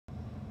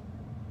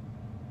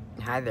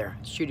Hi there,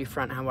 Shooty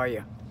Front, how are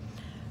you?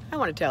 I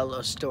want to tell a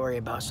little story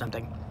about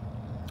something.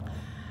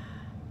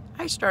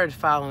 I started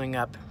following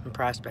up and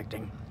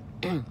prospecting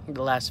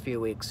the last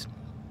few weeks.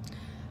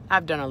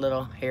 I've done a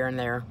little here and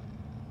there,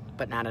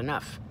 but not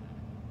enough.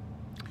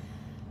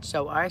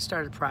 So I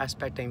started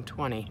prospecting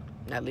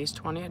at least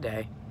 20 a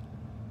day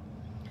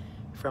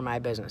for my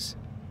business.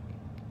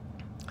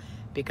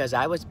 Because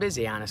I was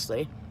busy,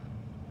 honestly,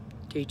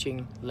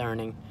 teaching,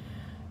 learning,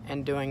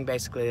 and doing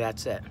basically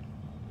that's it.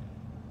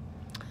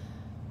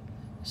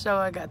 So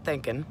I got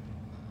thinking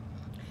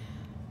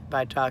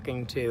by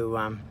talking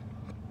to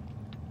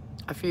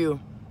a few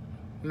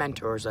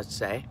mentors, let's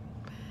say,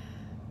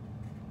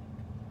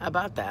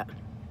 about that.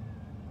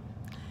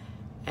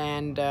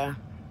 And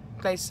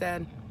they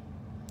said,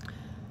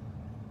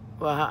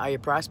 well, are you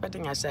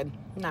prospecting? I said,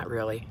 not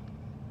really.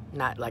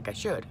 Not like I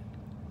should.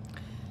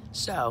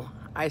 So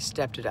I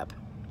stepped it up.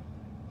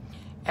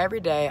 Every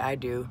day I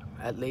do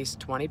at least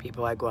 20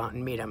 people. I go out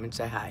and meet them and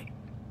say hi.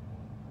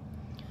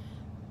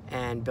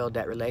 And build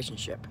that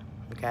relationship,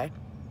 okay?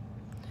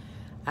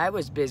 I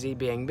was busy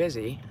being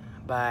busy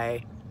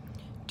by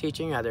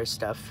teaching others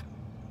stuff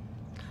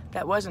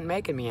that wasn't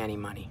making me any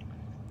money.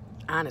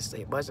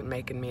 Honestly, it wasn't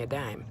making me a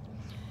dime.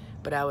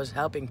 But I was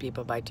helping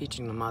people by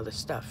teaching them all this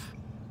stuff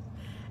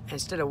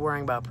instead of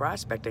worrying about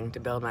prospecting to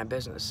build my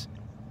business.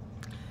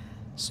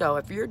 So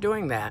if you're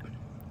doing that,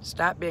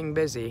 stop being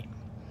busy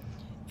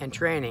and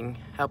training,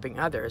 helping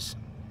others,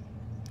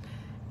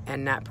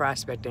 and not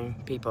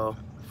prospecting people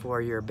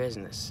for your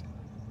business.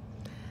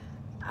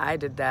 I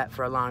did that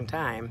for a long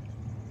time,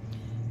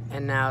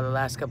 and now the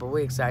last couple of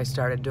weeks I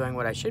started doing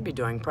what I should be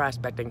doing,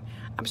 prospecting.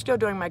 I'm still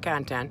doing my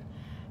content,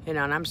 and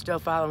I'm still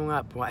following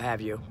up, what have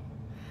you,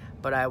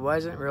 but I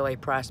wasn't really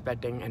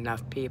prospecting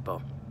enough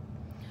people.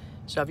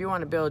 So if you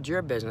want to build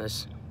your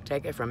business,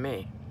 take it from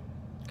me,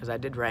 because I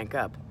did rank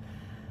up.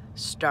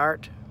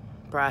 Start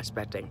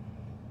prospecting.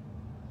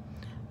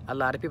 A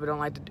lot of people don't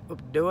like to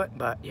do it,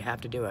 but you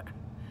have to do it.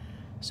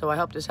 So I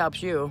hope this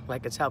helps you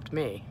like it's helped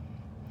me.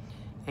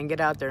 And get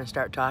out there and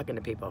start talking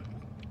to people.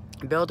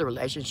 Build the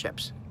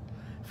relationships.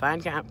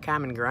 Find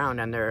common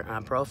ground on their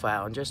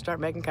profile and just start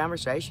making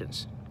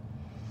conversations.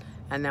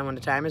 And then when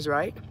the time is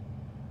right,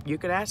 you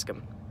can ask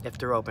them if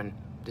they're open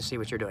to see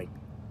what you're doing.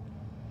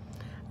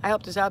 I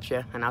hope this helps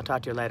you, and I'll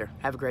talk to you later.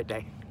 Have a great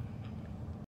day.